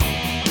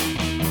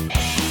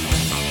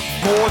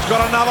Moore's got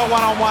another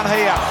one-on-one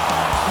here.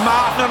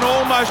 Martin an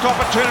almost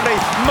opportunity.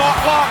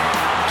 Motlop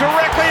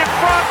directly in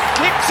front,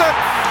 kicks it.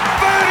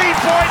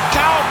 30-point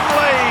Carlton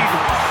lead.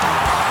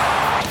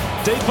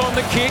 Deep on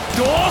the kick,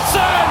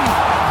 Dawson!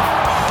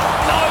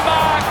 No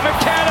mark,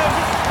 McAdam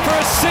for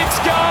a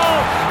 6-goal.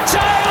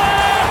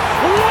 Taylor,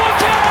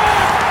 Walker!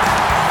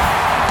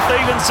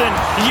 Stevenson,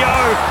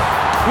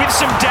 with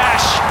some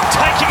dash,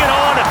 taking it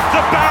on,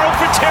 the barrel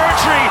for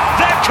territory,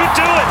 that could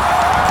do it.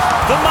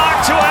 The mark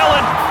to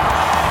Allen,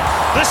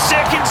 the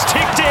seconds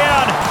tick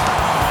down.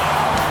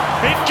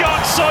 It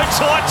got so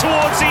tight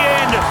towards the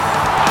end,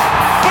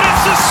 but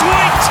it's a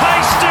sweet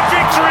taste of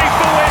victory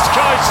for West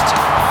Coast.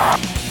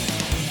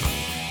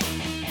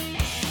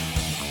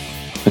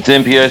 It's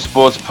MPO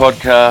Sports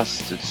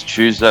Podcast. It's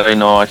Tuesday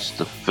night,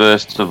 the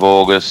 1st of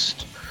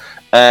August.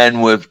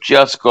 And we've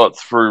just got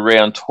through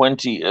round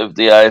 20 of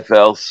the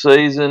AFL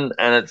season,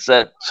 and it's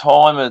that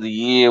time of the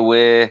year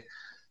where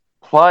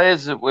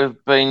players that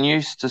we've been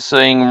used to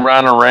seeing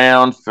run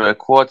around for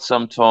quite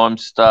some time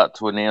start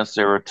to announce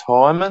their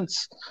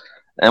retirements.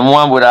 And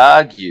one would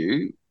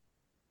argue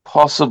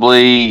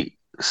possibly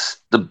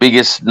the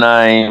biggest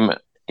name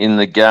in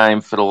the game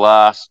for the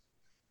last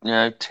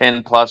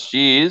 10 plus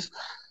years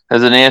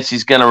has announced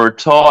he's going to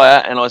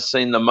retire, and I've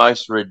seen the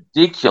most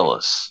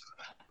ridiculous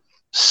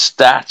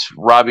stat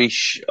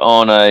rubbish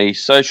on a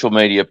social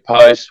media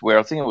post where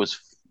I think it was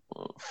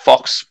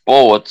Fox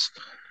Sports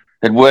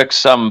had worked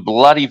some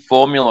bloody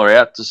formula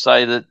out to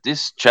say that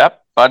this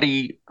chap,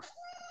 Buddy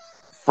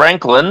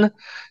Franklin,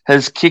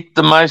 has kicked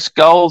the most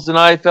goals in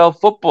AFL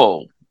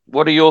football.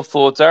 What are your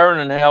thoughts, Aaron,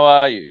 and how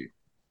are you?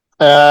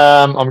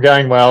 I'm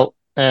going well,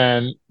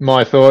 and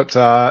my thoughts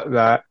are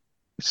that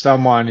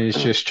someone is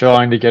just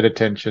trying to get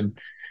attention.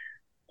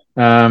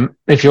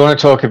 If you want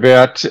to talk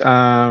about,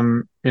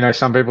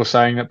 some people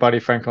saying that Buddy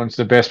Franklin's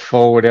the best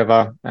forward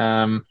ever,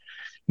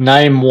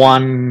 name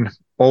one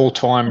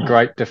all-time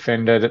great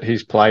defender that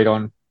he's played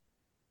on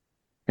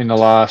in the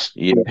last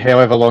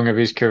however long of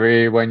his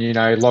career, when,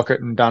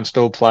 Lockett and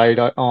Dunstall played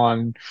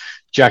on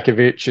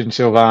Djakovic and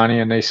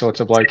Silvani and these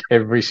sorts of blokes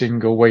every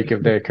single week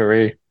of their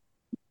career.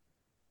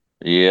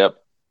 Yep,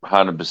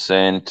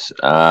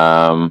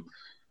 100%.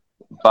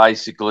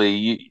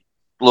 Basically,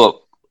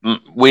 look,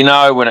 we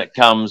know when it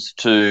comes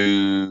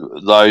to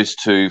those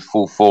two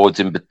full forwards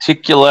in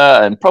particular,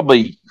 and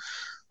probably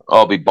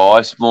I'll be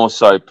biased, more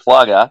so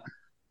Plugger,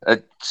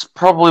 it's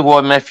probably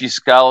why Matthew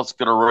Scarlett's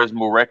got a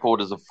reasonable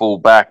record as a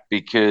full-back,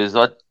 because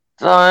I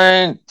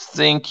don't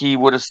think he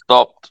would have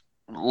stopped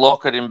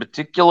Lockett in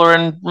particular,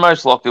 and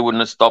most likely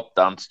wouldn't have stopped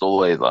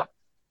Dunstall either.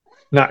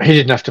 No, he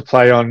didn't have to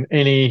play on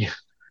any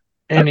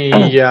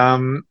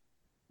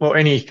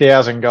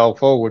 1,000-goal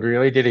forward,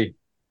 really, did he?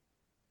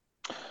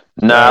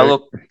 No,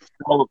 look,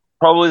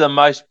 probably the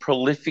most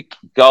prolific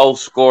goal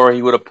scorer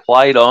he would have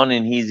played on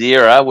in his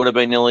era would have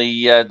been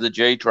nearly the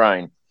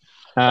G-Train.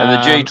 And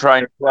the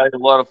G-Train played a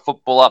lot of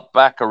football up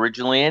back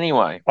originally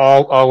anyway.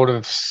 I would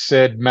have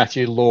said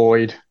Matthew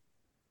Lloyd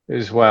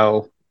as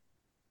well.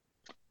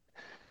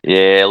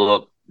 Yeah,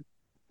 look.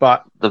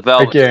 But the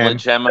Velvet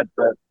Sledgehammer.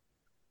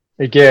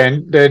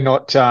 Again, they're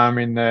not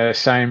in the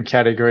same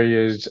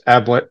category as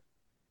Ablett,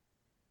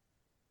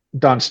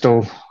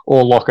 Dunstall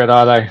or Lockett,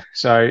 are they?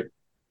 So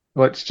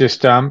let's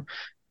just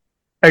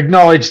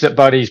acknowledge that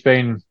Buddy's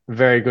been a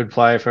very good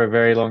player for a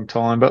very long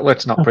time, but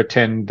let's not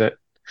pretend that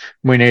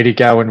we need to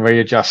go and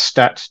readjust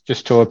stats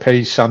just to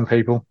appease some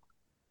people.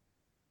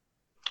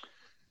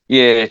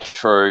 Yeah,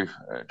 true.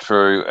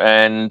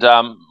 And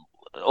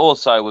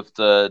also with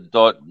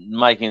the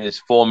making this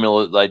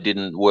formula that they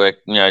didn't work,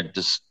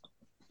 just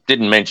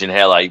didn't mention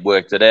how they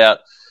worked it out.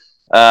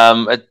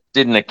 It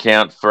didn't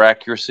account for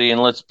accuracy,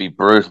 and let's be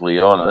brutally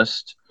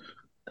honest.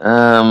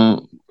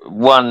 One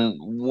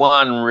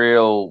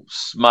real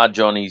smudge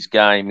on his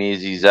game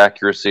is his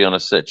accuracy on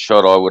a set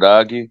shot, I would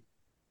argue.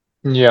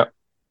 Yeah.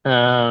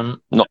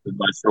 Not the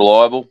most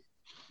reliable.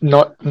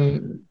 Not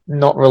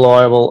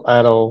reliable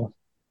at all.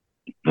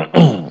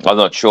 I'm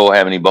not sure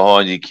how many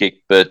behinds he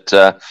kicked, but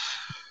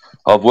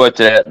I've worked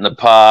it out in the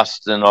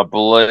past, and I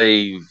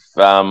believe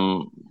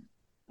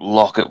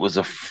Lockett was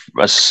a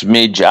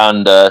smidge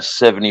under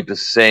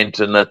 70%,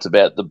 and that's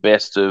about the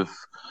best of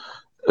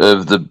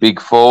the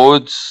big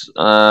forwards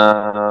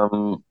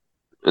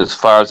as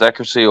far as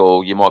accuracy,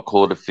 or you might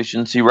call it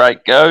efficiency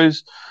rate,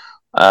 goes.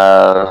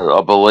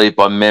 I believe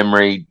by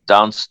memory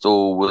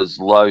Dunstall was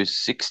low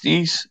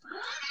 60s,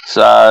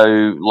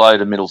 so low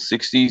to middle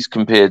 60s,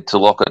 compared to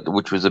Lockett,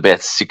 which was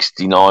about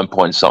 69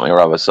 point something or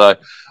other. So,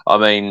 I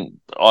mean,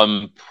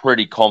 I'm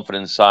pretty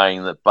confident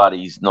saying that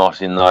Buddy's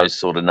not in those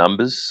sort of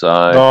numbers.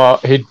 So,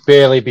 he'd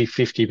barely be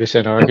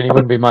 50%. I reckon he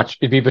wouldn't be much.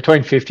 He'd be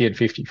between 50 and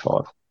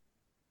 55.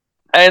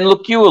 And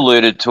look, you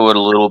alluded to it a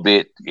little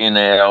bit in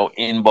our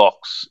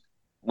inbox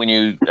when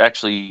you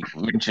actually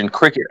mentioned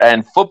cricket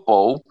and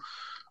football,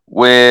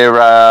 where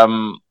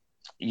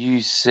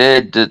you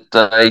said that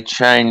they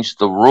changed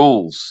the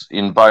rules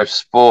in both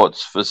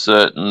sports for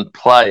certain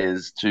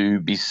players to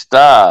be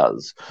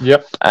stars.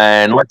 Yep.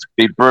 And let's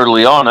be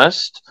brutally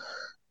honest,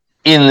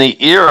 in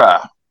the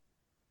era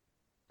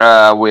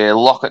where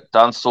Lockett,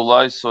 Dunstall,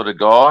 those sort of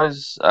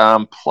guys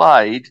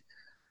played,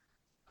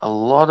 a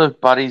lot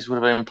of buddies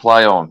would have been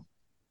play on.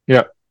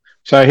 Yeah.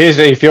 So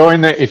if you're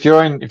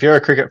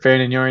a cricket fan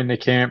and you're in the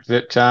camp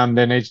that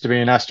there needs to be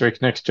an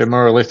asterisk next to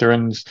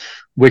Muralitharan's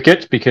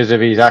wicket because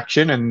of his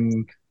action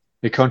and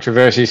the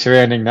controversy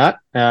surrounding that,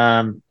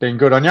 then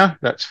good on you.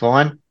 That's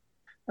fine.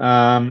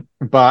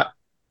 But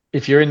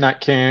if you're in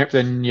that camp,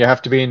 then you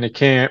have to be in the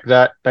camp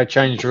that they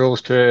changed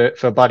rules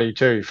for Buddy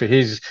too, for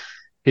his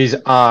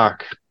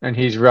arc and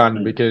his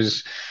run,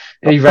 because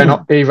he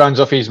runs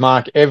off his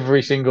mark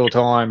every single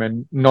time,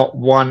 and not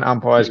one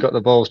umpire's got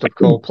the balls to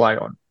call play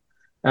on.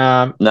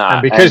 And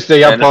because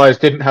the umpires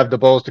didn't have the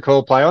balls to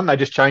call play on, they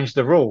just changed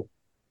the rule.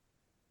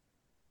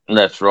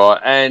 That's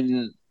right.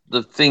 And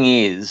the thing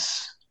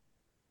is,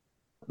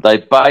 they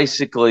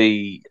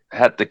basically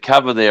had to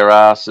cover their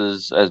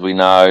asses, as we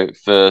know,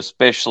 for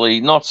especially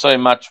not so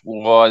much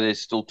why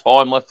there's still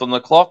time left on the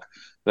clock,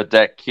 but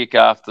that kick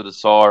after the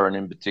siren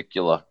in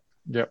particular.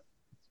 Yep.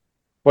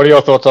 What are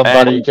your thoughts on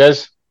Buddy,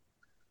 Jez?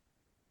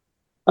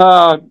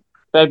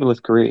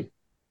 Fabulous career.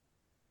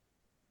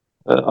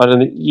 I don't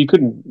think you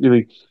couldn't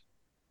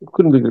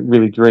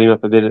really dream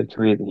up a better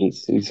career than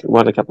his. He's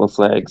won a couple of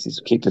flags.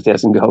 He's kicked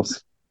 1,000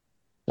 goals.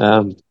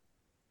 And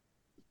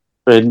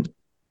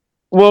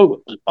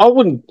well, I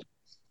wouldn't.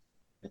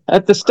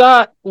 At the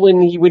start,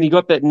 when he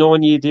got that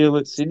 9-year deal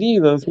at Sydney,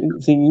 I was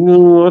thinking,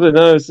 I don't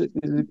know, how's it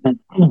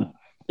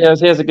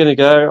going to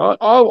go?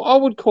 I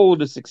would call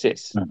it a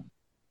success.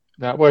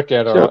 That worked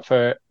out all right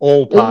for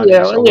all parties.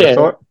 I would have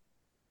thought.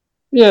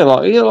 Yeah,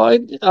 look,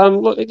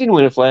 he didn't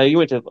win a flag. He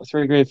went to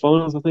 3 grand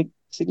finals, I think,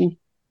 Sydney.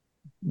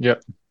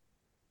 Yep.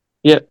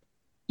 Yep.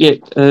 Yeah,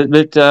 I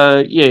think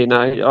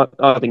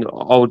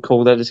I would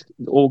call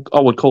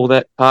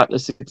that part a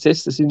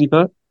success, the Sydney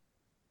part.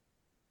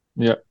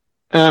 Yeah.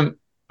 Well,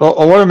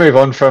 I want to move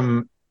on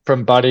from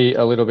Buddy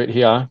a little bit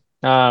here.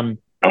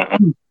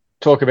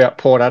 Talk about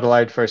Port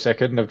Adelaide for a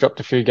second. They've dropped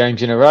a few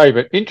games in a row,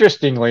 but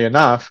interestingly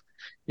enough,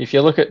 if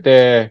you look at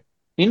their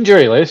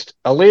injury list,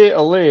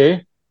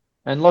 Aliir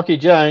and Lockie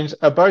Jones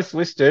are both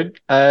listed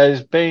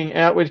as being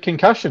out with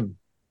concussion.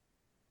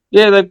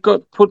 Yeah, they've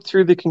got put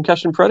through the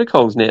concussion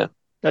protocols now.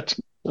 I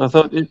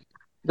thought, is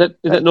that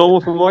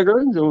normal for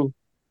migraines? Or?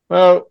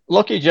 Well,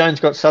 Lockie Jones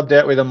got subbed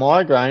out with a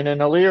migraine,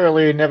 and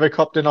Aliir never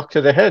copped a knock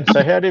to the head.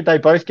 So how did they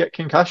both get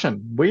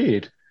concussion?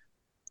 Weird.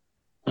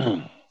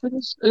 It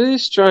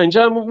is strange.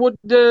 Would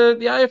the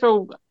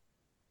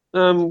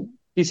AFL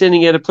be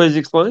sending out a please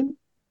explain?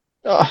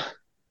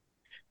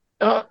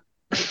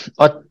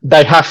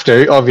 They have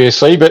to,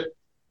 obviously, but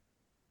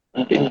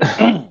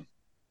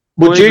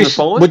would you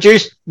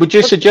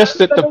suggest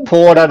that the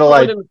Port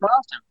Adelaide,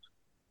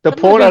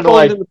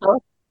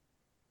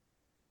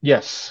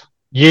 yes,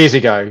 years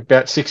ago,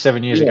 about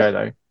 6-7 years ago,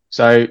 though.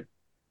 So,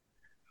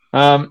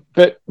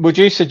 but would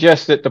you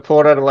suggest that the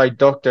Port Adelaide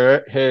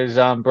doctor has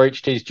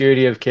breached his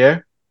duty of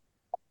care?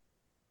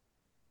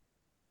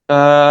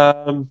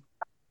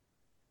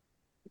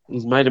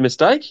 He's made a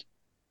mistake.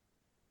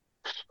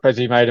 Has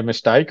he made a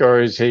mistake,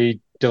 or has he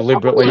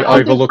deliberately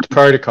overlooked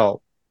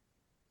protocol?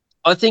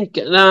 I think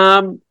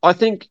by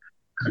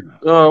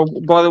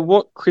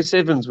what Chris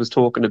Evans was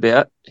talking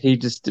about, he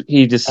just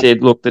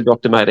said, look, the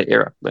doctor made an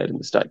error, made a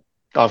mistake.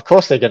 Of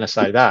course they're going to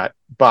say that,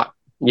 but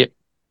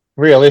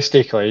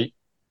realistically,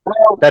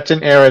 that's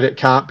an error that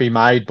can't be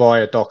made by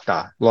a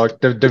doctor. Like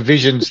the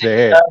vision's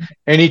there.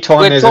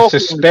 Anytime there's a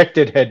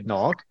suspected head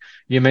knock,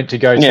 you're meant to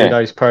go through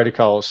those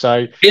protocols.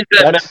 So is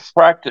that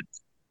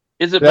malpractice?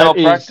 Is it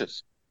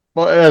malpractice?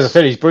 Well, as I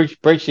said, he's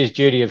breached his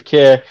duty of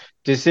care.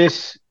 Does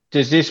this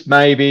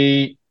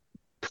maybe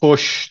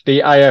push the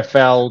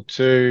AFL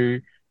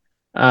to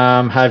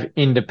have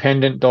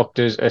independent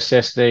doctors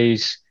assess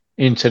these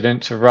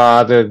incidents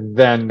rather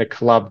than the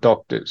club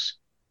doctors?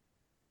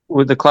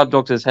 Would the club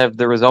doctors have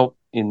the result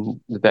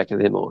in the back of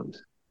their mind?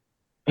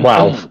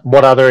 Well,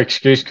 what other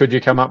excuse could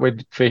you come up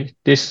with for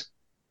this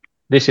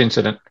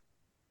incident?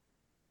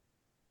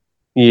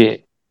 Yeah.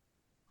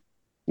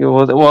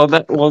 Well,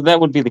 that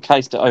would be the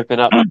case to open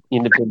up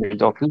independent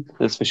doctors.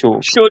 That's for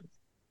sure.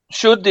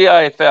 Should the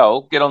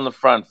AFL get on the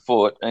front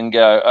foot and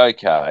go,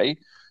 okay,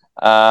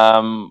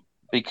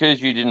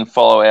 because you didn't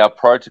follow our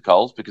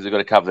protocols, because they've got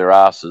to cover their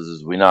asses,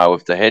 as we know,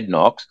 if the head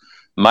knocks,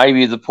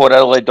 maybe the Port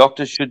Adelaide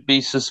doctor should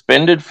be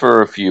suspended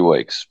for a few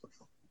weeks.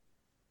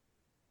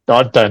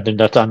 I don't think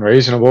that's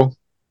unreasonable.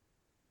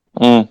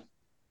 Because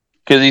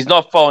he's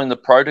not following the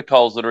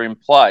protocols that are in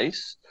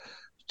place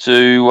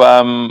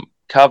to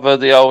cover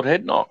the old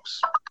head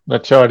knocks.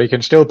 That's right. He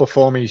can still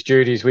perform his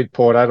duties with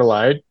Port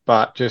Adelaide,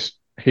 but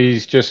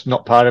he's just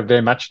not part of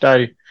their match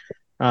day.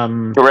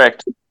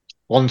 Correct.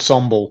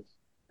 Ensemble.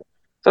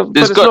 So,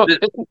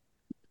 it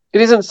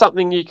isn't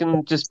something you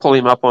can just pull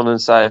him up on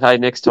and say, hey,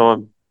 next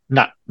time.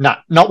 No,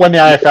 not when the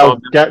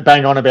AFL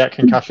bang on about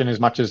concussion as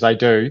much as they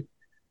do.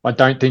 I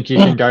don't think you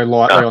can go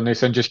lightly on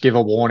this and just give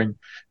a warning.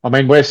 I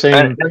mean, we're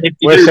seeing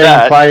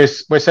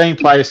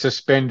players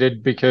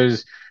suspended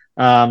because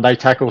they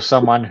tackle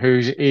someone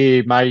whose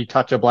ear may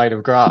touch a blade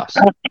of grass.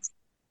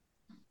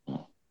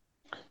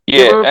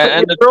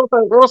 Yeah,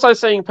 we're also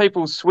seeing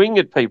people swing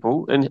at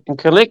people and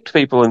collect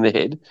people in the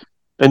head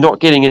and not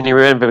getting any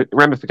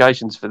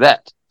ramifications for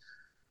that.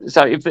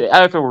 So if the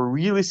AFL were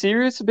really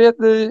serious about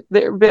the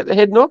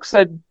head knocks,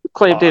 they'd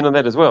clamp down on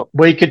that as well.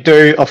 We could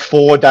do a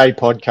 4-day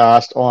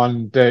podcast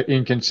on the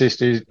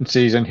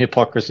inconsistencies and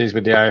hypocrisies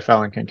with the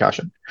AFL and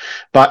concussion.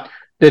 But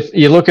if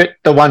you look at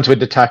the ones with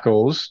the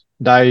tackles,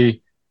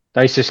 they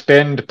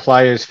suspend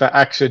players for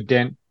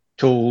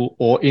accidental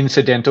or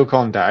incidental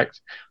contact.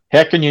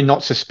 How can you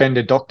not suspend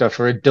a doctor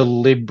for a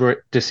deliberate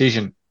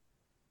decision?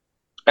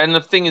 and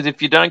the thing is,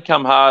 if you don't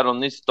come hard on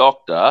this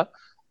doctor,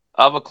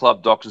 other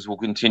club doctors will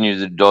continue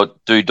to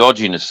do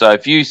dodginess. So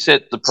if you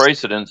set the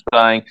precedent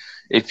saying,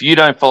 if you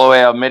don't follow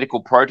our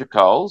medical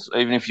protocols,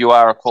 even if you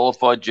are a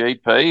qualified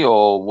GP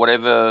or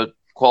whatever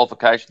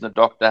qualification the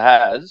doctor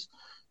has,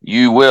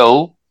 you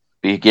will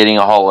be getting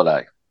a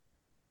holiday.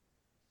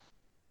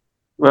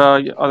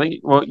 Well, I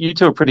think you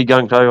two are pretty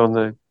gung-ho on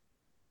the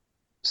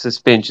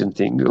suspension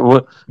thing.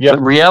 Well, Yep.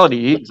 the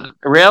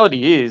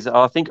reality is,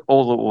 I think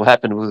all that will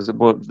happen was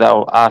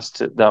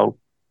they'll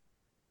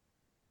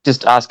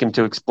just ask him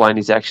to explain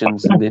his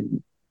actions and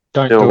then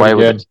Don't do do away it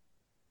with again.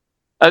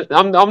 it.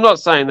 I'm not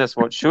saying that's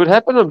what should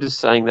happen. I'm just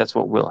saying that's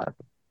what will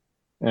happen.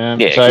 Yeah,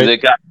 because So they're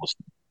gutless.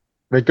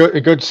 a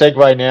good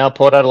segue now.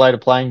 Port Adelaide are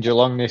playing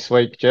Geelong this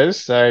week, Jez.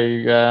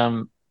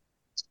 So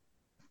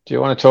do you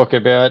want to talk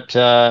about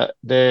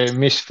their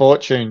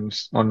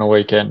misfortunes on the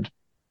weekend?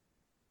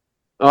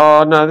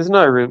 Oh no, there's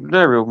no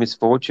real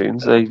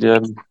misfortunes. They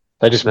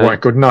just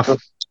weren't good enough.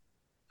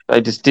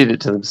 They just did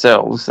it to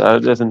themselves. So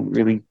it doesn't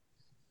really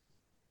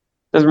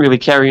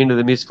carry into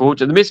the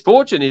misfortune. The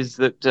misfortune is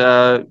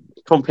that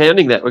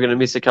compounding that, we're going to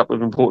miss a couple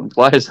of important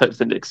players over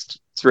the next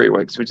 3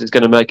 weeks, which is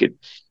going to make it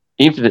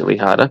infinitely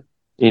harder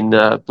in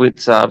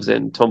Blitz Sarves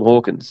and Tom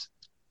Hawkins.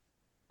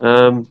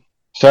 So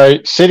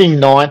sitting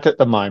 9th at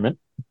the moment.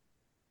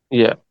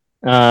 Yeah.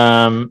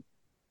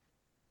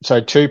 So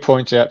 2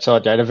 points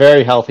outside date. A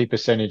very healthy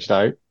percentage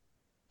though.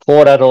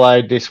 Port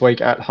Adelaide this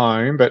week at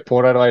home, but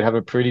Port Adelaide have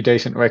a pretty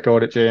decent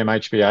record at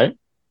GMHBA.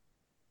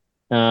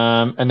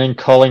 And then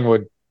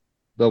Collingwood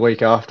the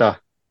week after.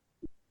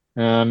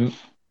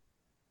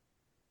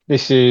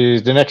 This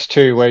is the next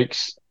 2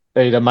 weeks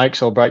either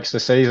makes or breaks the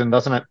season,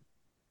 doesn't it?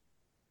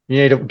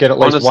 You need to get at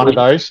least one of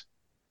those.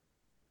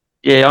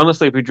 Yeah,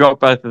 honestly, if we drop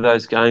both of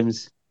those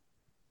games,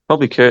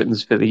 probably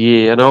curtains for the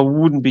year, and I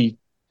wouldn't be.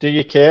 Do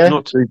you care?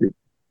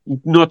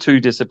 Not too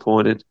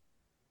disappointed.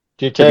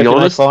 Do you care if you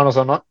make finals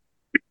or not?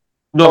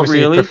 Not Obviously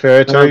really. You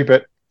prefer to,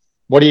 but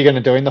what are you going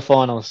to do in the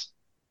finals?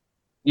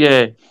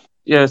 Yeah.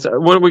 So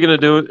what are we going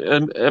to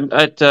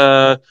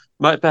do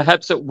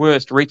perhaps at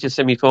worst reach a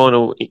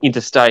semi-final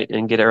interstate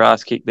and get our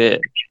ass kicked there?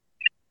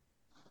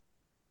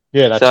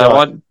 Yeah, that's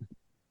right.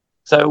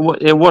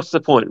 What's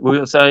the point?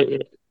 We'll say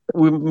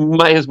we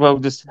may as well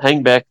just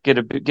hang back, get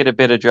a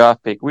better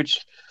draft pick,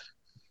 which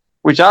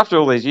after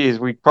all these years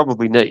we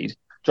probably need.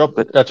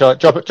 That's right.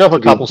 Drop a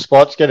couple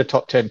spots, get a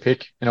top 10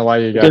 pick, and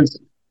away you go. Because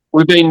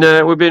we've been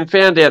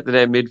found out that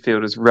our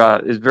midfield is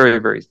very,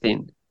 very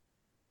thin.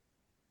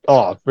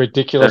 Oh,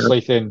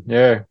 ridiculously thin.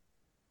 Yeah.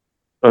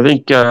 I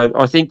think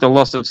the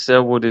loss of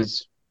Selwood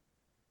is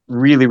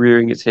really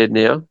rearing its head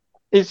now.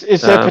 Is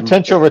there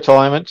potential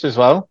retirements as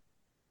well?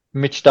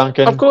 Mitch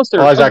Duncan, of course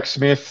there Isaac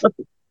Smith.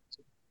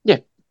 Yeah,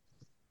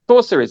 of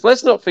course there is.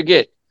 Let's not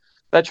forget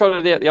they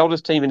trotted out the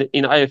oldest team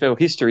in AFL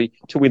history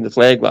to win the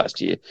flag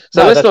last year.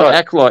 So let's not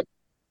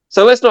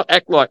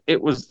act like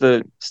it was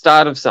the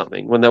start of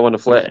something when they won a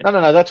flag.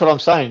 No. That's what I'm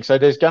saying. So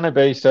there's going to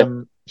be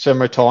some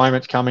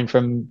retirements coming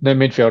from the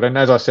midfield, and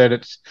as I said,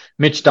 it's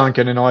Mitch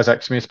Duncan and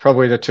Isaac Smith,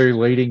 probably the 2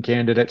 leading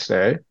candidates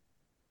there.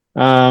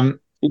 I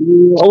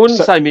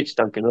wouldn't say Mitch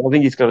Duncan. I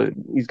think he's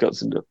got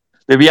some.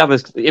 There'll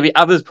be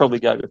others probably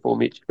go before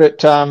Mitch.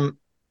 But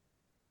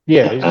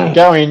yeah,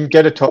 go in,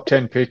 get a top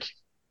 10 pick,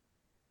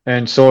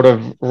 and sort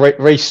of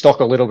restock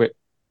a little bit,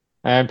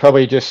 and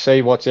probably just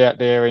see what's out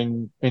there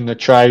in the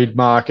trade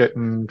market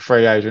and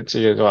free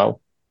agency as well.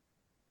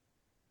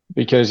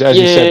 Because as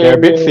you said, they're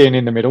a bit thin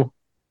in the middle.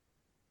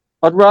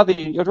 I'd rather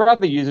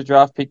use a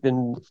draft pick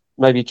than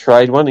maybe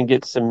trade one and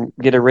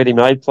get a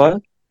ready-made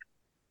player.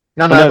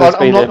 No,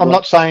 I'm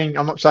not saying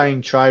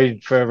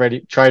trade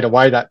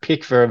away that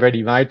pick for a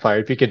ready-made player.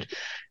 If you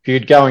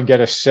could go and get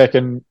a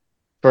second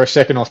or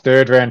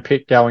third round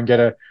pick, go and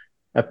get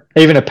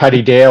even a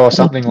Paddy Dow or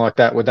something like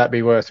that, would that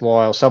be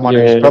worthwhile? Someone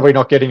who's probably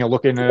not getting a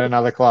look in at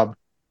another club.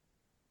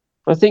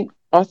 I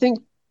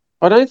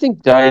don't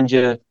think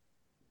Danger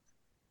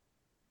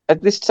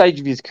at this stage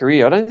of his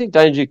career, I don't think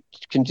Danger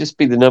can just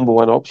be the number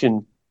one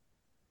option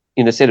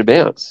in a set of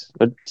bounce.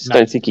 I just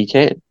don't think he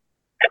can.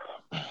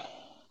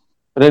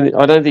 I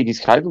don't think he's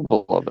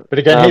capable of it. But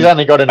again, he's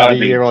only got another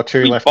year or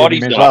 2 left in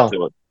him as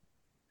well.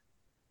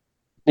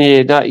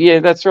 Yeah,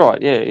 that's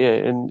right. Yeah,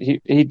 and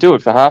he'd do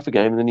it for half a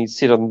game, and then he'd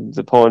sit on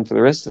the pine for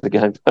the rest of the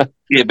game.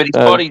 Yeah, but his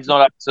body's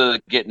not up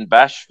to getting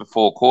bashed for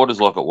 4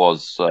 quarters like it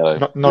was.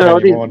 So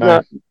not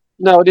anymore.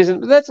 No, it isn't.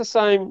 But that's the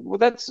same. Well,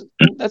 that's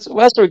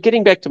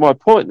getting back to my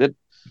point that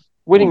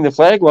winning the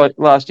flag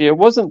last year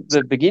wasn't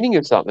the beginning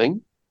of something.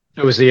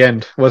 It was the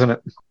end, wasn't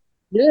it?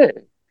 Yeah,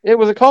 it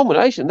was a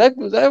culmination. They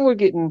were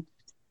getting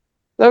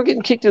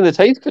kicked in the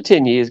teeth for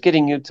 10 years,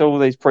 getting into all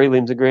these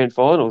prelims and grand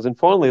finals, and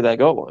finally they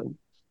got one.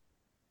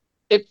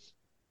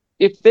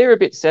 If they're a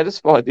bit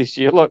satisfied this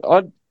year, like,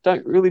 I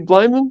don't really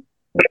blame them.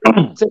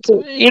 In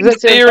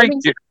theory,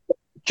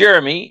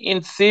 Jeremy,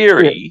 in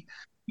theory,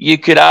 you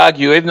could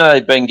argue, even though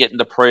they've been getting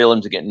the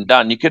prelims and getting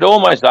done, you could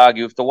almost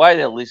argue if the way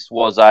their list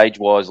was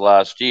age-wise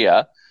last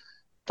year,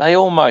 they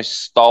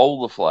almost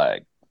stole the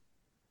flag.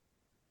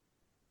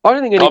 I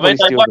don't think anybody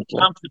they won it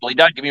comfortably.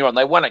 Don't get me wrong,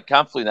 they won it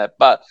comfortably in that,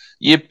 but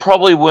you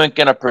probably weren't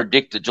going to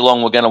predict that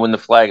Geelong were going to win the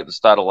flag at the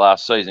start of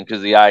last season because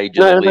of the age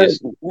of the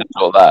list and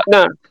all that.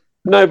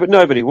 No, but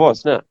nobody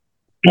was, no.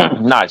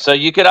 No, so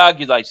you could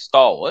argue they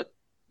stole it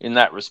in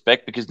that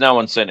respect because no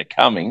one's seen it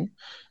coming,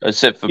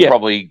 except for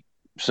probably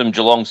some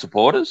Geelong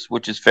supporters,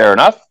 which is fair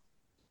enough.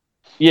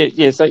 So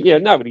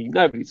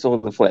nobody saw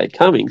the flag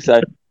coming.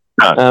 So,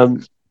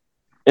 and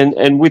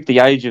with the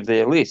age of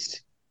their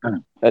list,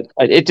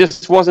 it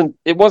just wasn't.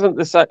 It wasn't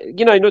the same.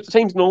 You know,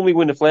 teams normally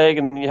win a flag,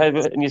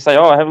 and you say,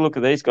 "Oh, have a look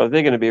at these guys.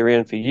 They're going to be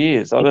around for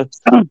years."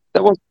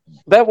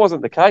 That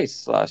wasn't the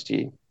case last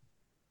year.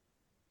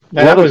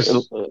 That was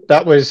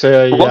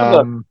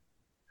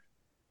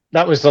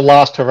the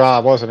last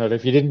hurrah, wasn't it?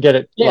 If you didn't get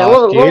it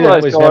last year,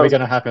 that was never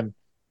going to happen.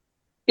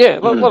 Yeah,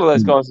 a lot of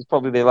those guys is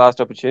probably their last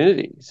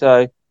opportunity.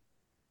 So,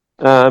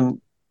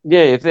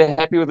 if they're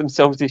happy with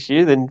themselves this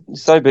year, then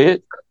so be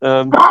it.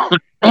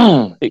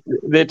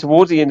 They're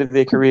towards the end of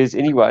their careers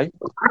anyway.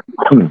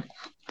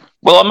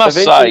 Well, I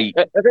must say,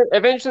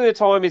 eventually the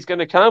time is going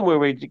to come where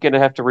we're going to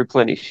have to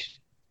replenish.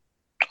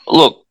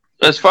 Look,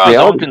 as far as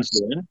I'm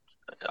concerned,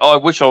 I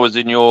wish I was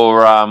in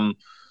your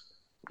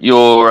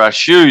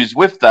shoes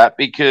with that,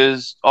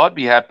 because I'd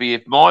be happy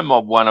if my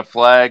mob won a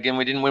flag and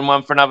we didn't win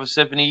one for another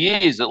 70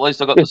 years. At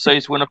least I got to see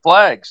us win a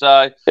flag.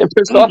 So I've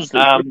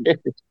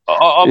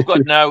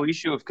got no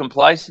issue of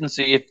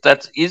complacency if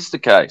that is the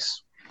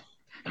case.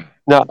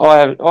 No,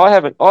 I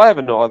haven't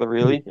either,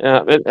 really.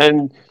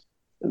 And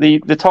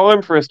the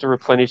time for us to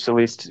replenish the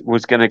list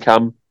was going to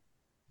come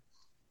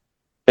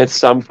at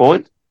some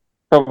point,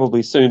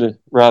 probably sooner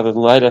rather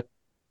than later.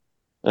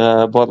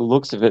 By the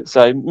looks of it,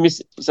 so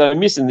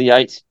missing the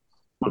 8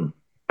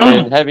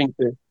 and having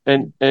to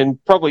and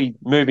probably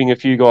moving a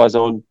few guys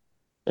on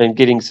and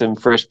getting some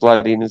fresh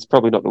blood in is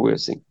probably not the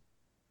worst thing.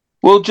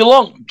 Well,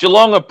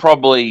 Geelong are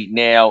probably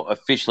now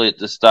officially at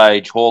the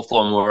stage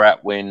Hawthorn were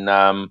at when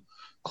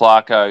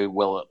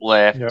Clarko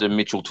left and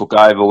Mitchell took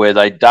over, where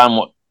they'd done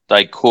what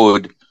they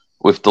could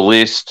with the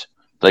list.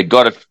 They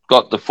got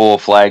the 4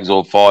 flags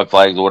or 5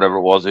 flags or whatever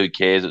it was. Who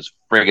cares? It's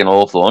friggin'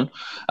 Hawthorn.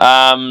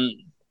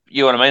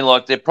 You know what I mean?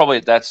 Like, they're probably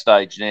at that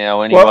stage now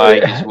anyway.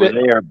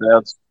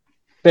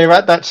 They're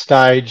at that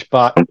stage,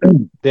 but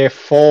their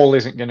fall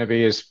isn't going to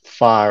be as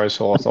far as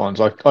Hawthorn's.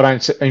 Like, I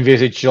don't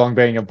envisage Geelong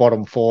being a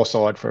bottom 4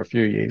 side for a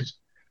few years.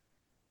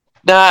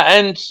 Nah,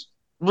 and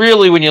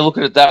really, when you look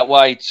at it that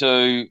way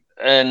too,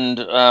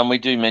 and we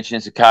do mention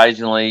this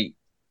occasionally,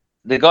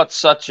 they've got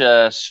such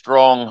a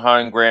strong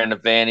home ground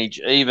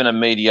advantage. Even a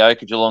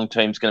mediocre Geelong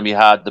team's going to be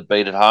hard to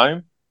beat at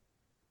home.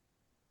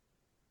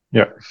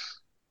 Yeah.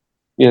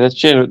 Yeah, that's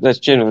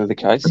generally the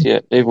case.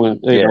 Yeah, even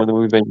when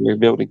we've been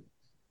rebuilding.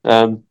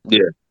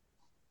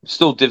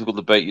 Still difficult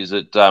to beat you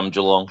at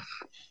Geelong.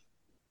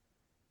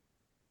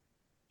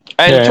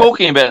 And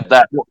talking about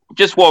that,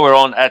 just while we're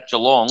on at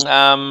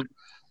Geelong,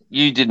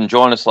 you didn't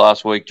join us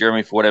last week,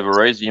 Jeremy, for whatever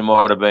reason. You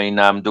might have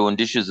been doing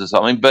dishes or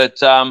something.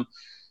 But I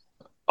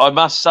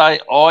must say,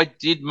 I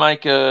did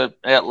make a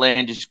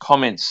outlandish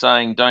comment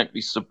saying don't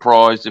be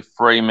surprised if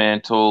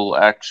Fremantle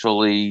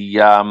actually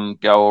go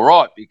all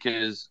right,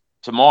 because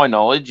to my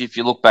knowledge, if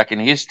you look back in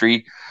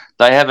history,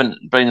 they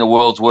haven't been the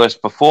world's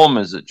worst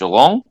performers at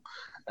Geelong.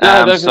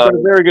 No, they've got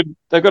a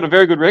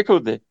very good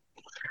record there.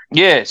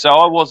 Yeah, so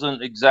I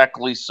wasn't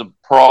exactly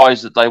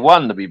surprised that they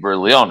won, to be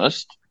brutally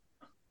honest.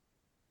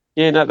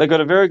 Yeah, no, they've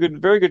got a very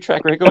good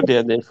track record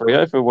down there,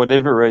 Freo, for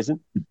whatever reason.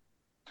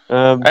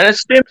 And it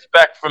stems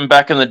back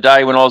in the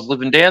day when I was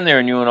living down there,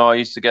 and you and I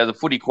used to go to the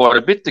footy quite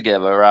a bit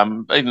together,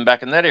 even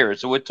back in that era.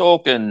 So we're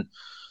talking,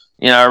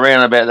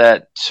 around about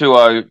that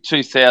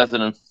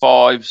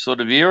 2005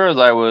 sort of era.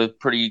 They were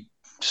pretty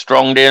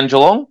strong down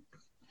Geelong.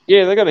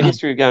 Yeah, they got a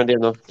history of going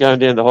down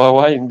the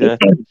highway and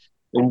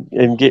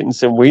getting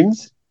some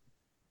wins.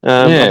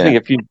 I think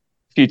a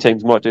few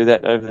teams might do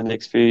that over the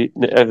next few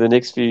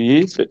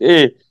years. But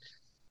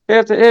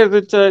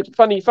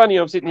funny.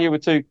 I'm sitting here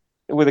with a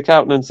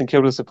Carlton and St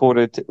Kilda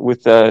supporter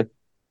with 2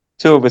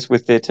 of us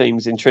with their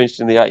teams entrenched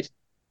in the 8.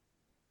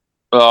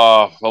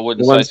 Oh, I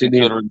wouldn't say St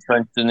Kilda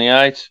entrenched in the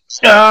 8.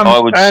 I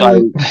would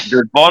say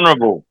they're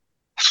vulnerable.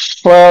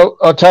 Well,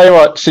 I'll tell you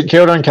what, St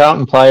Kilda and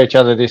Carlton play each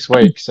other this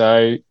week.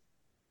 So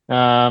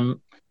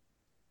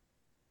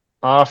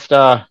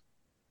after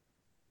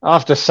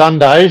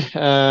Sunday,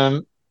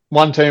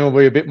 one team will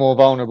be a bit more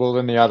vulnerable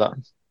than the other.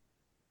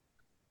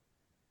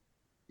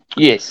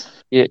 Yes.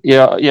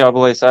 Yeah, I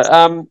believe so.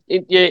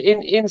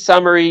 In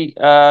summary,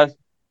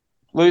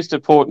 lose to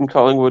Port and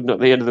Collingwood, not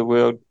the end of the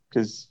world,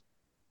 because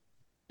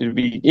it'd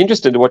be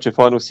interesting to watch a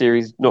final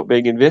series not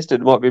being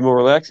invested. It might be more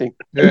relaxing.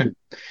 Yeah.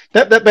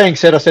 That being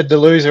said, I said the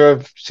loser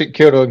of St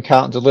Kilda and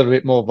Carlton's a little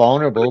bit more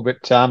vulnerable,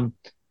 but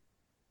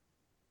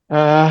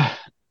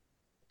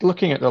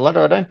looking at the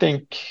ladder, I don't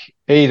think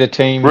either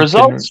team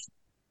Results?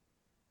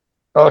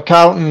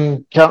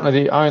 Carlton are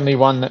the only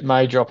one that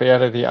may drop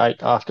out of the 8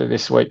 after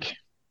this week.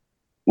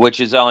 Which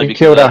is only St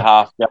because of that Kilda,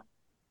 half.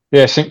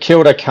 yeah, St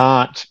Kilda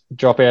can't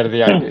drop out of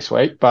the 8 this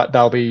week, but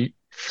they'll be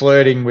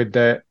flirting with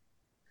the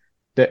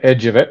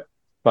edge of it.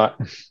 But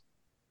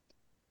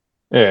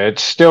yeah,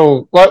 it's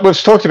still like we've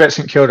talked about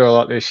St Kilda a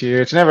lot this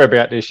year. It's never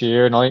about this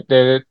year, and I think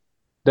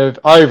they've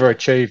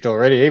overachieved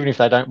already. Even if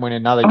they don't win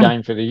another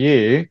game for the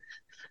year,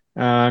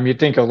 you'd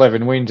think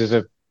 11 wins is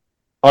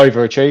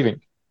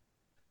overachieving.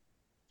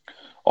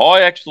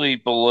 I actually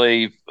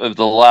believe of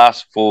the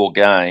last 4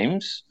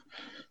 games,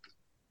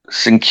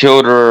 St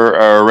Kilda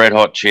are a red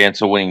hot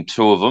chance of winning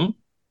 2 of them.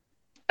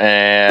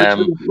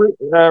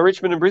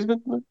 Richmond and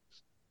Brisbane?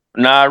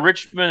 No,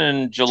 Richmond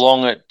and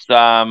Geelong at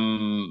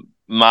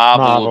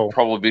Marvel would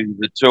probably be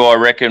the 2 I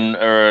reckon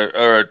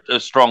are a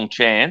strong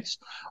chance.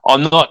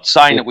 I'm not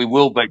saying that we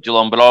will beat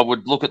Geelong, but I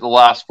would look at the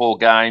last 4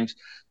 games.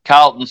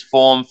 Carlton's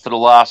form for the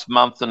last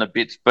month and a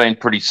bit's been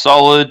pretty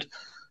solid,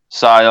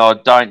 so I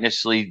don't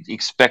necessarily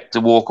expect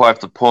to walk away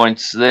with the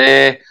points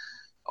there.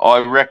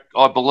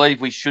 I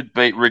believe we should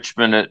beat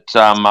Richmond at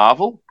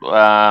Marvel,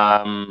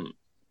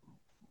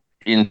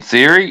 in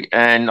theory,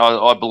 and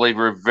I believe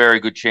we're a very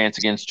good chance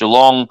against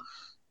Geelong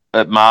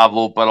at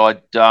Marvel, but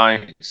I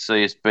don't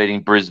see us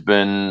beating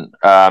Brisbane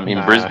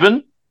in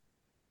Brisbane.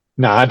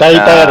 No, they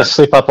had a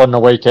slip up on the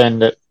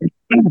weekend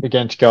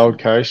against Gold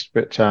Coast,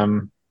 but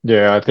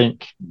I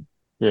think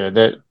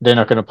they're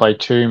not going to play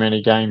too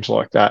many games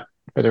like that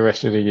for the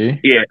rest of the year.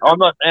 Yeah, I'm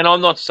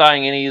not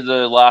saying any of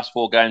the last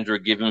 4 games are a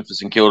given for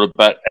St Kilda,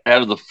 but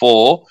out of the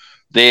 4,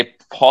 they're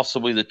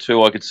possibly the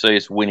 2 I could see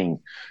us winning.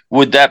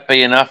 Would that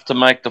be enough to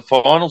make the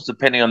finals,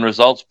 depending on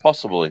results?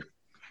 Possibly.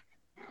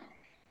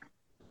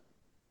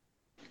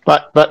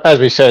 But as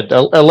we said,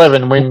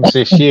 11 wins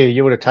this year,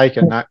 you would have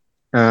taken that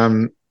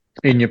in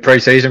your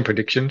pre-season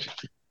predictions.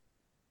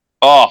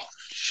 Oh,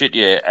 shit,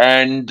 yeah.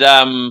 And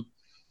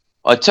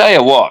I tell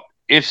you what,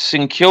 if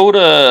St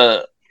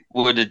Kilda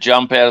were to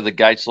jump out of the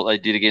gates like they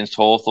did against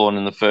Hawthorn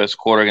in the first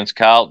quarter against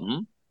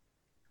Carlton,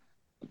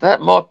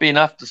 that might be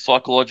enough to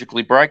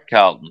psychologically break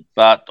Carlton.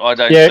 But I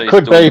don't see it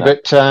could be,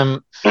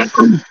 that. But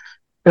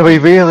are we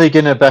really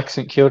going to back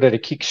St Kilda to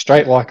kick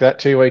straight like that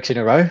 2 weeks in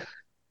a row?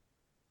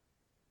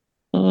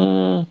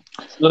 It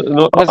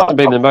hasn't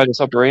been the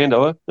modus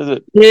operandi, is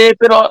it? Yeah,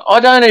 but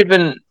I don't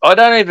even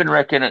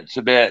reckon it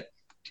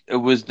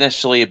was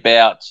necessarily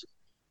about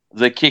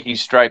the kicking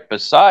straight per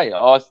se.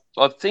 I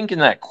think in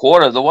that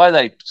quarter, the way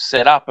they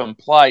set up and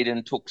played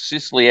and took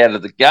Sicily out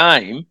of the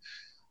game,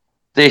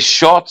 their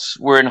shots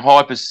were in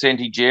high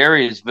percentage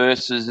areas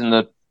versus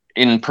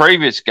in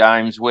previous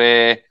games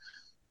where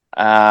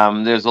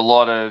there's a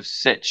lot of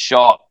set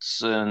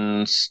shots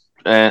and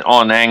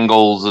on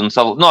angles and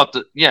stuff. Not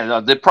that,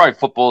 they're pro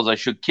footballers, they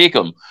should kick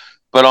them.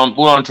 But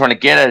what I'm trying to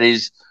get at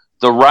is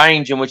the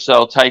range in which they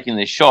were taking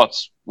their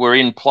shots were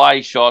in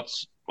play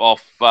shots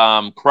off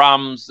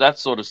crumbs, that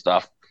sort of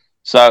stuff.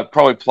 So it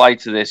probably played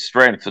to their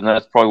strength, and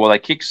that's probably why they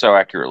kick so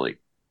accurately.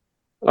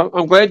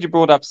 I'm glad you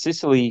brought up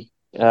Sicily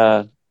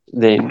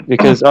then,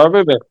 because I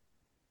remember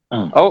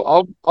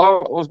I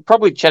was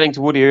probably chatting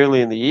to Woody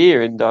early in the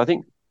year, and I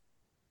think,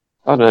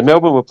 I don't know,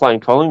 Melbourne were playing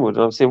Collingwood,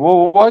 and I said,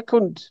 well, why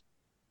couldn't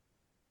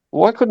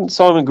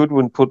Simon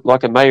Goodwin put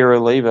like a Mayor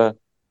Oliva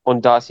on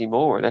Darcy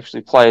Moore and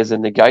actually play as a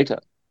negator?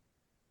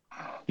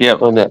 Yeah.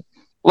 On that.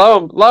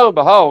 Lo and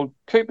behold,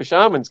 Cooper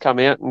Sharman's come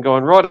out and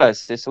gone, righto,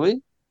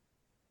 Sicily,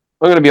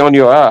 I'm going to be on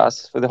your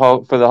ass for the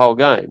whole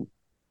game.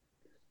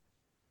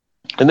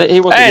 And he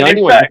wasn't the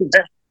only one.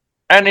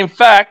 And in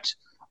fact,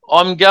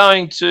 I'm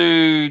going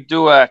to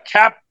do a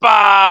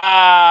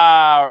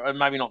kappa, and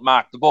maybe not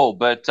mark the ball,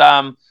 but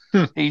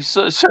he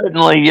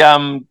certainly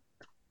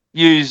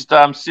used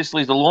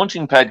Sicily as a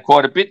launching pad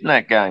quite a bit in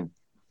that game.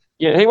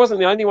 Yeah, he wasn't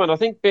the only one. I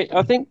think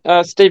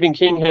Stephen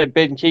King had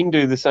Ben King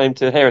do the same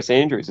to Harris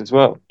Andrews as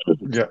well.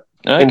 Yeah,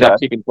 end up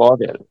kicking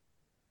 5 at it.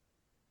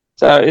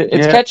 So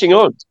it's catching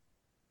on.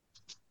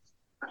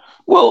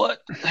 Well,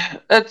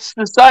 it's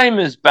the same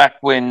as back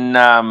when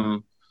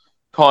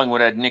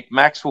Collingwood had Nick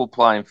Maxwell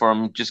playing for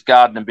him, just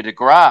guarding a bit of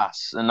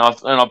grass, and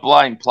I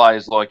blame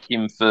players like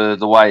him for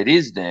the way it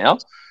is now.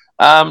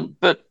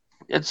 But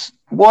it's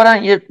why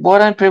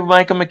don't people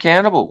make them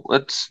accountable?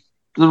 It's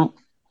the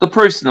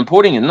proof's in the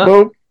pudding, isn't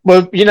it?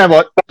 Well, you know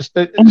what?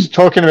 It's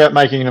talking about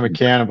making them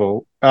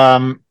accountable.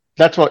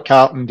 That's what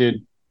Carlton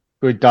did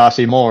with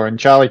Darcy Moore, and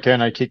Charlie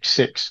Curnow kicked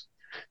 6.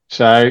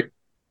 So,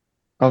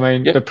 I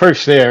mean, the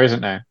proof's there,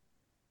 isn't there?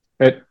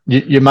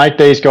 You make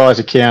these guys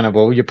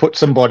accountable. You put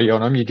somebody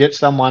on them. You get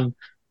someone,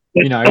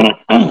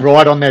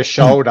 right on their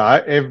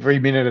shoulder every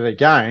minute of the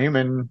game,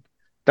 and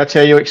that's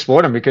how you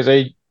exploit them because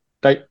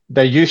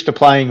they're used to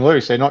playing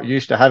loose. They're not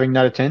used to having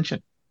that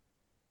attention.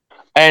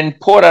 And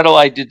Port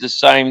Adelaide did the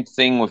same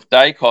thing with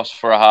Dacos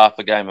for a half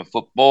a game of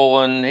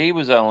football, and he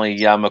was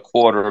only a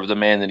quarter of the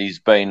man that he's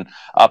been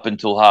up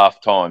until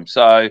half time.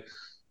 So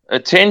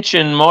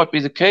attention might be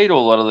the key to a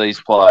lot of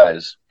these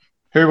players.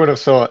 Who would have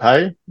thought,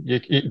 hey?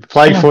 You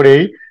play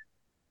footy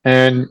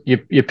and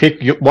you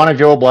pick one of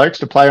your blokes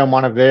to play on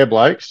one of their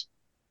blokes,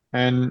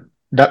 and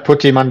that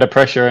puts him under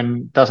pressure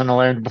and doesn't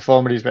allow him to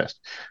perform at his best.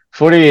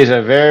 Footy is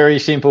a very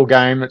simple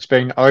game that's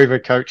been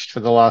overcoached for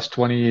the last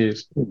 20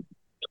 years.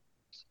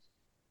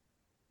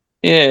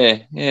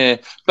 Yeah.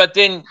 But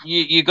then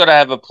you got to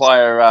have a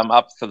player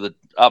up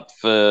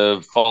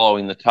for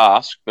following the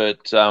task.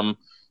 But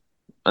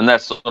and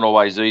that's not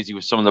always easy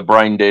with some of the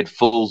brain dead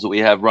fools that we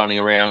have running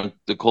around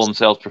that call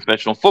themselves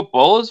professional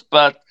footballers.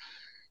 But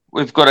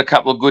we've got a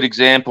couple of good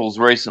examples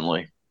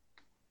recently.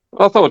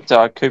 I thought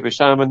Cooper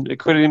Sharman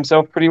acquitted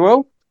himself pretty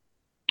well.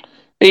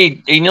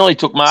 He nearly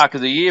took mark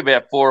of the year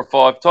about 4 or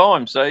 5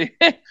 times. So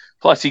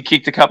plus he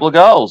kicked a couple of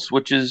goals,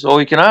 which is all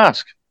you can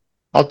ask.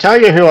 I'll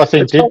tell you who I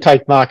think did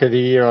take mark of the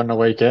year on the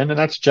weekend, and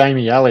that's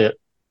Jamie Elliott.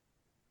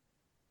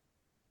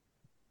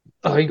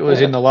 I think it was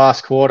in the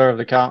last quarter of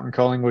the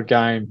Carlton-Collingwood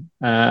game.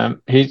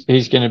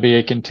 He's going to be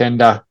a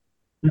contender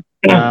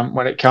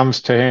when it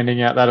comes to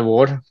handing out that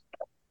award.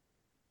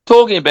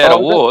 Talking about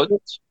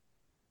awards.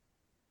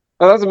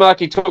 Oh, that was the mark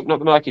he took, not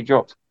the mark he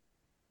dropped.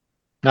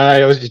 No,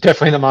 it was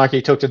definitely the mark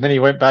he took, and then he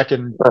went back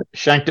and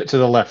shanked it to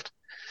the left.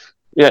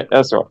 Yeah,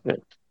 that's right. Yeah.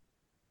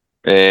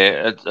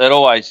 Yeah,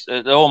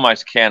 it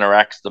almost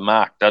counteracts the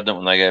mark, doesn't it,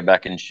 when they go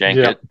back and shank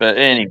it? But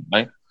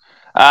anyway,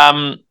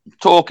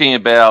 talking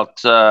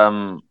about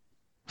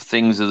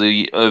things of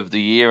the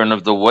year and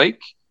of the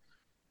week,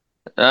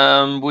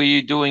 were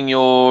you doing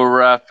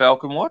your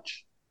Falcon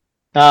watch?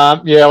 I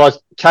was.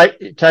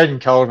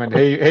 Caden Coleman,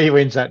 he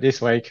wins that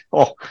this week.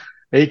 Oh,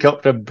 he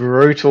copped a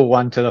brutal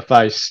one to the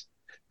face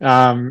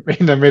in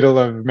the middle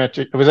of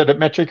Was it at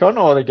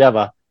Metricon or the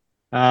Gabba?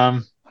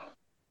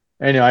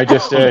 Anyway,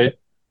 just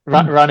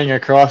running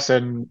across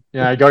and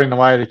got in the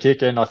way of the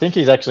kick, and I think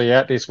he's actually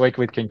out this week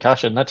with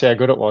concussion. That's how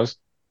good it was.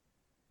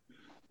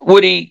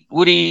 Would he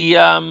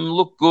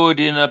look good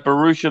in a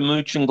Borussia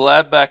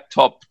Mönchengladbach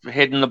top,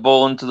 heading the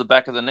ball into the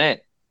back of the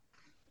net?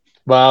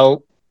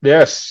 Well,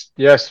 yes,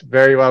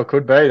 very well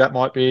could be. That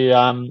might be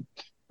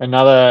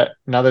another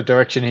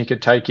direction he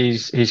could take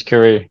his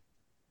career.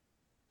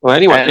 Well,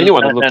 anyone would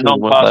look good in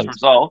non-pass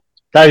result.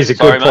 That is a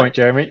good point,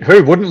 Jeremy.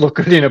 Who wouldn't look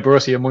good in a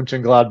Borussia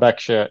Mönchengladbach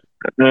shirt?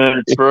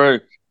 True.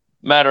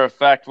 Matter of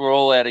fact, we're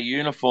all out of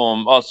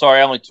uniform. Oh,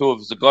 sorry, only 2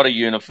 of us have got a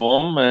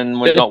uniform, and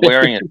we're not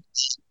wearing it.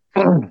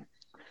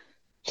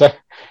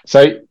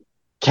 So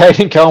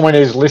Caden Coleman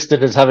is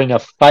listed as having a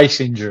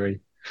face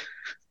injury.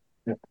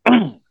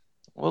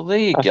 Well, there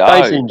you go.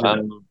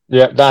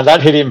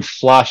 That hit him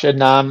flush.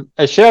 And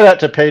a shout out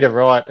to Peter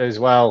Wright as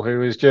well, who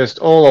was just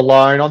all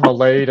alone on the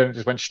lead and it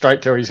just went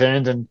straight through his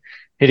hands and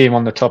hit him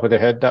on the top of the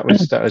head. That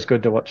was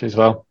good to watch as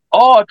well.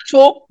 Oh,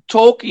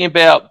 talking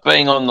about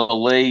being on the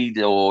lead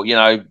or,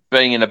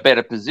 being in a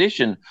better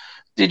position.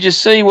 Did you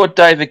see what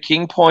David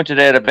King pointed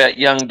out about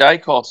young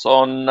Dacos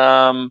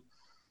on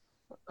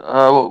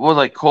what do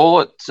they call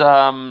it?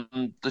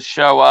 The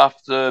show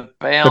after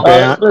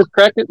Bound.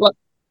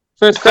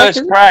 First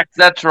crack,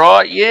 that's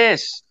right,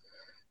 yes.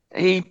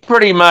 He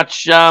pretty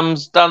much done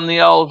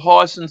the old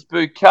Hyson's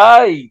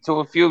bouquet to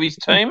a few of his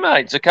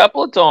teammates a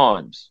couple of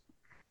times.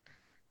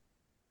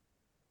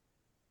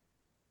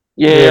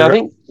 Yeah, I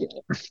think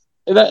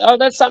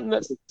that's something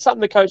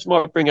the coach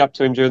might bring up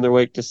to him during the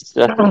week. Just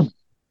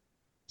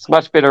it's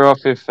much better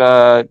off if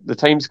the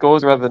team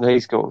scores rather than he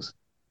scores.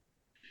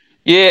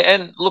 Yeah,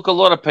 and look, a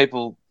lot of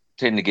people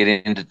tend to get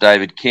into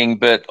David King,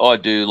 but I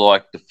do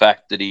like the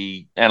fact that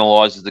he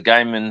analyses the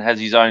game and has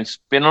his own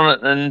spin on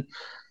it, and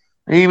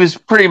he was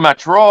pretty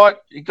much right.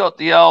 He got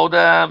the old,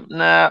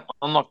 nah,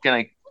 I'm not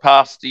going to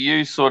pass to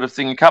you sort of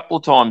thing a couple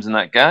of times in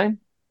that game.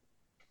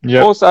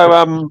 Yeah. Also,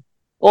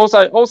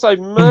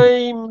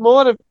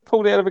 might have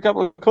pulled out of a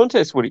couple of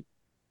contests, would he?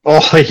 Oh,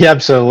 he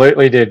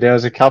absolutely did. There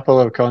was a couple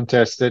of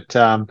contests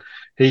that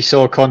he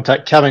saw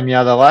contact coming the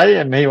other way,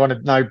 and he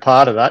wanted no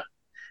part of that.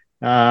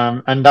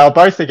 And they were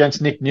both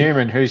against Nick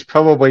Newman, who's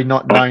probably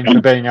not known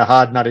for being a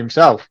hard nut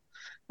himself.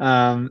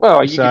 You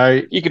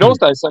could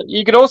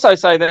also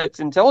say that's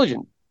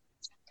intelligent.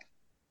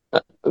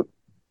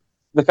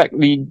 The fact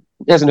that he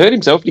hasn't hurt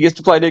himself, he gets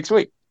to play next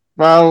week.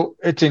 Well,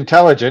 it's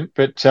intelligent,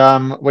 but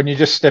when you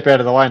just step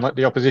out of the way and let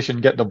the opposition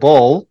get the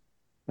ball,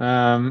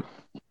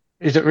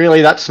 is it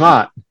really that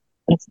smart?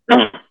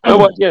 May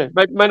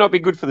not be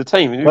good for the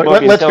team.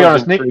 Let's be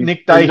honest.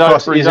 Nick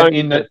Dacos isn't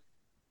in the.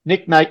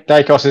 Nick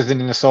Dacos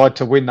isn't in the side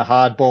to win the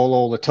hard ball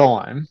all the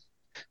time.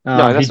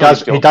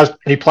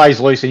 He plays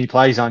loose and he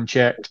plays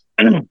unchecked,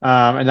 and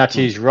that's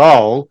his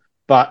role.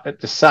 But at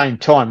the same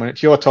time, when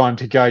it's your time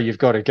to go, you've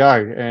got to go.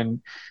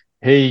 And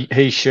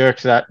he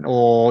shirked that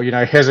or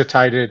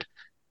hesitated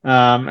in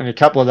a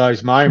couple of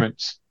those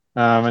moments,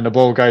 and the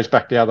ball goes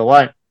back the other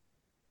way.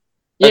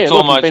 Yeah,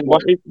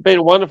 he's been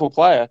a wonderful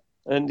player,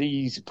 and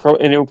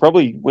he'll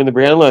probably win the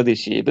Brownlow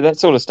this year. But that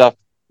sort of stuff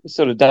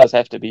sort of does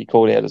have to be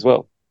called out as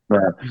well.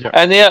 No. Yep.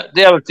 And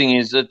the other thing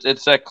is that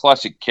it's that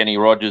classic Kenny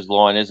Rogers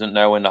line, isn't it?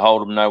 Know when to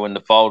hold them, know when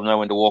to fold them, know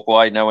when to walk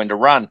away, know when to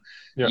run.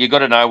 Yep. You got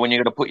to know when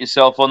you're going to put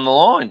yourself on the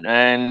line,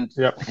 and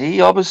Yep. he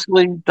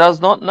obviously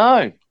does not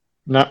know.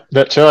 No,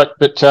 that's right.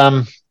 But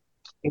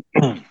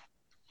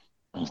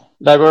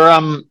they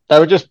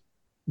were just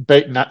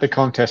beaten at the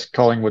contest,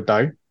 Collingwood,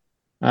 though.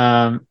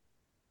 I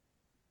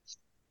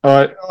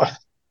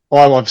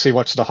obviously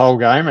watched the whole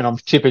game, and I'm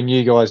tipping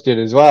you guys did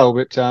as well.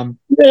 But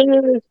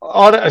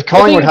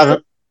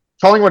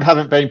Collingwood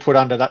haven't been put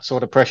under that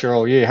sort of pressure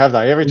all year, have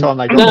they? Every time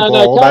they got the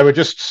ball, they were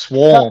just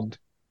swarmed.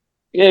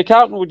 Yeah,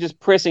 Carlton were just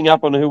pressing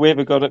up on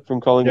whoever got it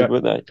from Collingwood,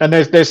 weren't they? And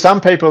there's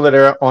some people that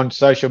are on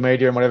social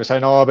media and whatever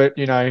saying, "Oh, but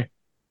you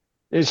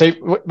see,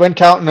 when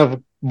Carlton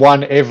have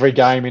won every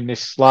game in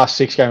this last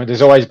 6 games,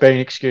 there's always been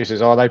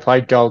excuses. Oh, they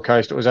played Gold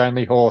Coast. It was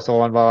only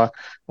Hawthorn.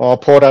 Or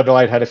Port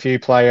Adelaide had a few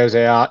players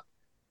out.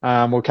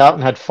 Well,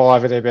 Carlton had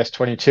 5 of their best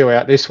 22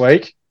 out this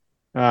week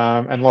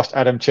and lost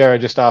Adam Cerra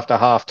just after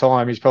half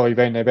time. He's probably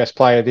been their best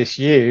player this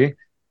year.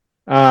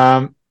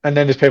 And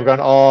then there's people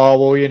going, oh,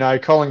 well,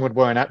 Collingwood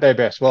weren't at their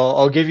best. Well,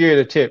 I'll give you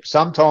the tip.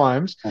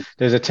 Sometimes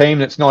there's a team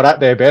that's not at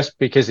their best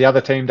because the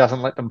other team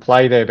doesn't let them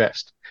play their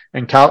best.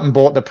 And Carlton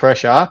bought the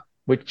pressure,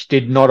 which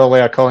did not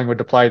allow Collingwood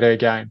to play their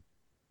game.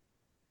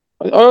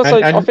 I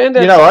found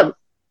out. You know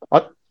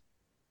what?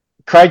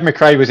 Craig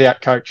McRae was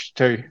out-coached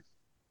too.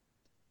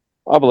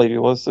 I believe he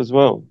was as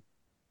well.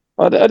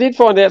 I did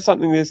find out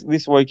something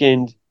this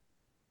weekend,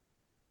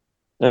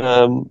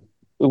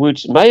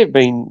 which may have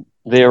been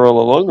there all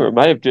along, or it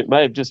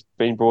may have just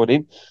been brought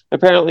in.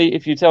 Apparently,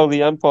 if you tell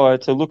the umpire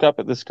to look up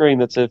at the screen,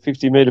 that's a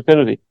 50-metre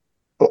penalty.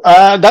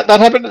 That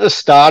happened at the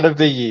start of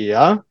the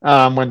year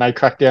when they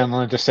cracked down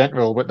on the dissent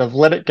rule, but they've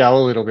let it go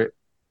a little bit.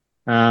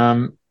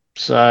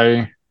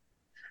 So,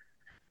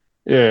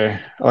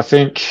 yeah, I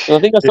think I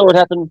saw it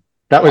happen.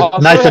 That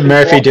was Nathan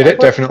Murphy did it,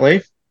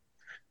 definitely.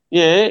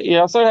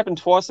 Yeah, I saw it happen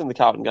twice in the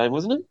Carlton game,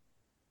 wasn't it?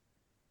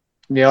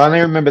 Yeah, I only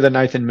remember the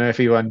Nathan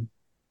Murphy one.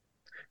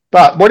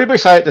 But what did we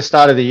say at the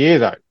start of the year,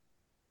 though?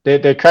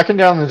 They're cracking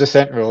down on the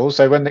dissent rules,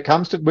 so when it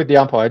comes to with the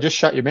umpire, just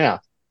shut your mouth.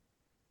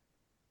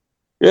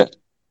 Yeah.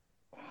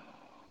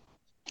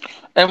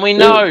 And we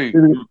know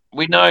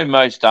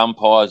most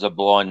umpires are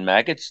blind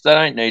maggots. They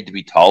don't need to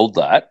be told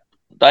that.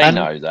 They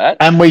know that.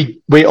 And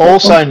we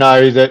also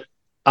know that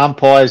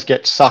umpires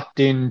get sucked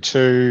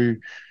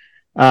into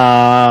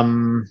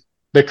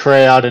the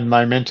crowd and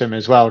momentum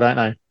as well, don't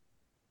they?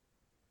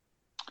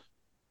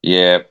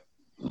 Yeah.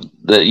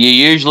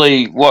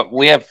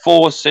 We have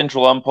 4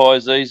 central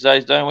umpires these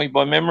days, don't we,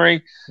 by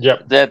memory?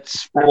 Yep.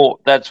 That's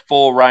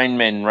 4 rain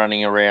men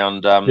running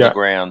around the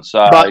ground. So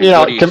but,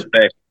 what do you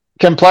expect?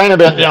 Complain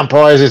about the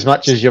umpires as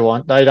much as you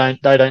want. They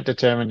don't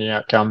determine the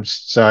outcomes.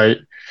 So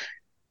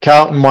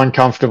Carlton won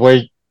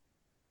comfortably.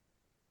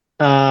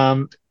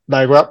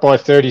 They were up by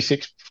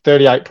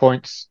 38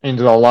 points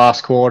into the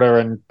last quarter,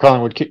 and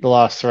Collingwood kicked the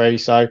last 3.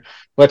 So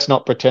let's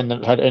not pretend that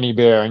it had any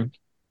bearing.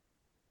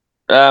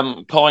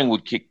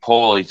 Collingwood kicked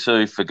poorly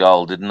too for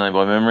goal, didn't they,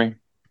 by memory?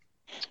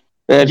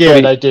 They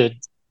did.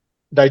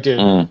 But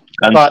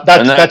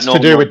that's to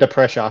do with the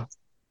pressure.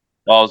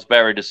 I was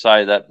about to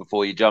say that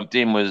before you jumped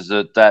in, was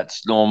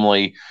that's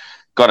normally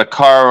got a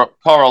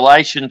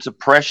correlation to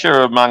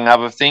pressure, among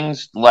other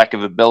things, lack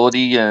of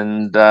ability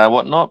and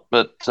whatnot.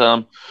 But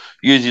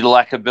usually the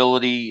lack of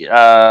ability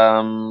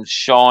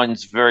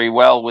shines very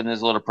well when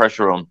there's a lot of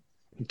pressure on.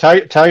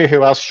 Tell you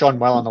who else shone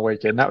well on the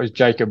weekend. That was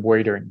Jacob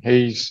Wiedering.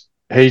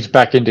 He's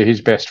back into his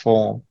best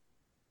form,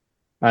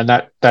 and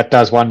that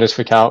does wonders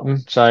for Carlton.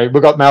 So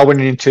we've got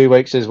Melbourne in 2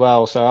 weeks as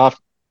well. So after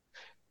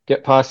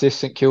get past this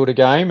St Kilda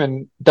game,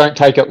 and don't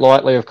take it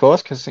lightly, of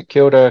course, because St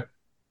Kilda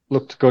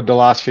looked good the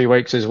last few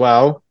weeks as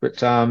well. But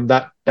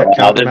that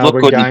Carlton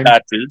Melbourne good game, in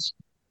patches.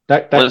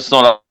 Let's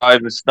not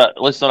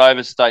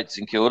overstate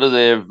St Kilda.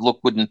 They've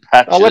looked good in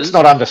patches. Oh, let's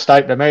not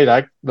understate them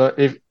either. But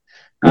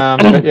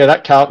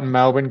that Carlton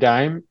Melbourne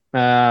game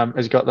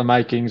has got the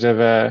makings of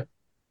a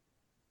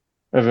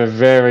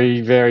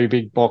very, very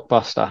big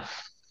blockbuster.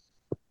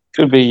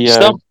 Could be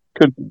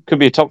could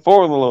be a top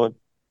 4 on the line.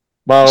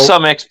 Well,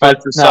 some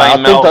experts are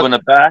saying Melbourne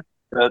are back.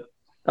 But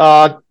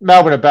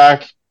Melbourne are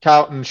back.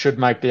 Carlton should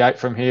make the 8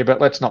 from here, but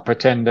let's not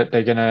pretend that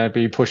they're going to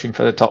be pushing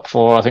for the top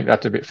 4. I think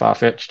that's a bit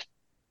far-fetched.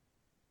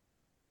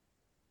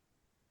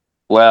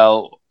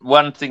 Well,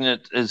 one thing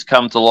that has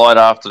come to light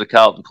after the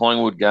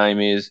Carlton-Collingwood game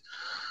is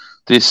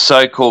this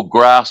so-called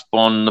grasp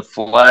on the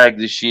flag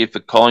this year for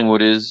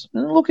Collingwood is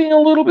looking a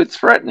little bit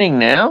threatening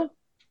now.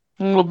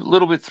 A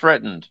little bit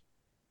threatened.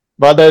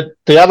 But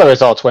the other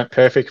results went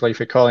perfectly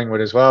for Collingwood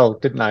as well,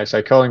 didn't they?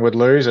 So Collingwood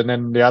lose, and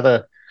then the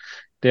other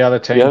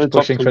teams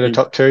pushing for the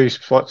top 2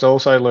 spots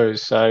also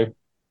lose. So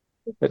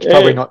it's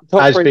probably not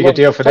as big a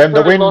deal for them.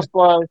 The win lost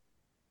by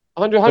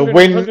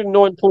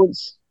 109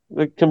 points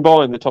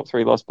combined. The top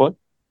 3 lost by.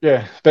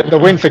 Yeah, but the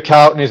win for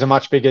Carlton is a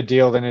much bigger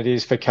deal than it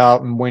is for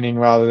Carlton winning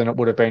rather than it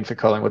would have been for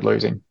Collingwood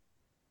losing.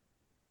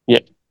 Yeah.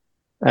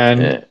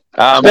 And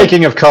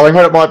speaking of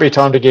Collingwood, it might be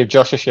time to give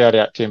Josh a shout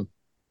out, Tim.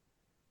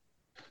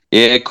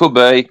 Yeah, it could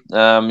be.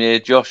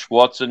 Josh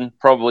Watson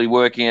probably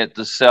working at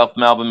the South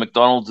Melbourne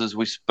McDonald's as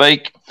we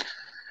speak.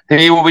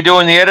 He will be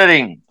doing the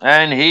editing,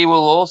 and he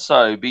will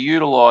also be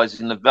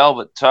utilising the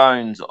velvet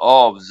tones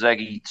of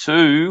Zaggy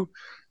 2.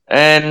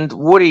 And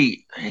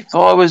Woody, if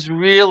I was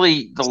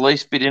really the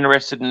least bit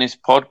interested in this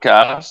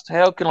podcast,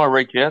 how can I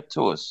reach out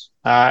to us?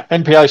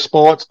 NPO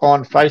Sports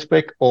on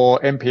Facebook or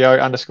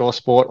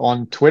NPO_sport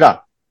on Twitter.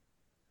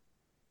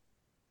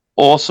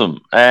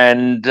 Awesome.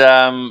 And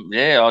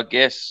I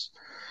guess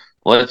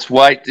let's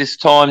wait this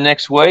time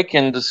next week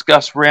and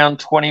discuss round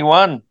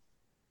 21.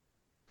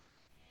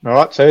 All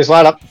right, see you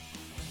later.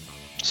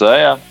 See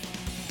ya.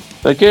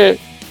 Okay.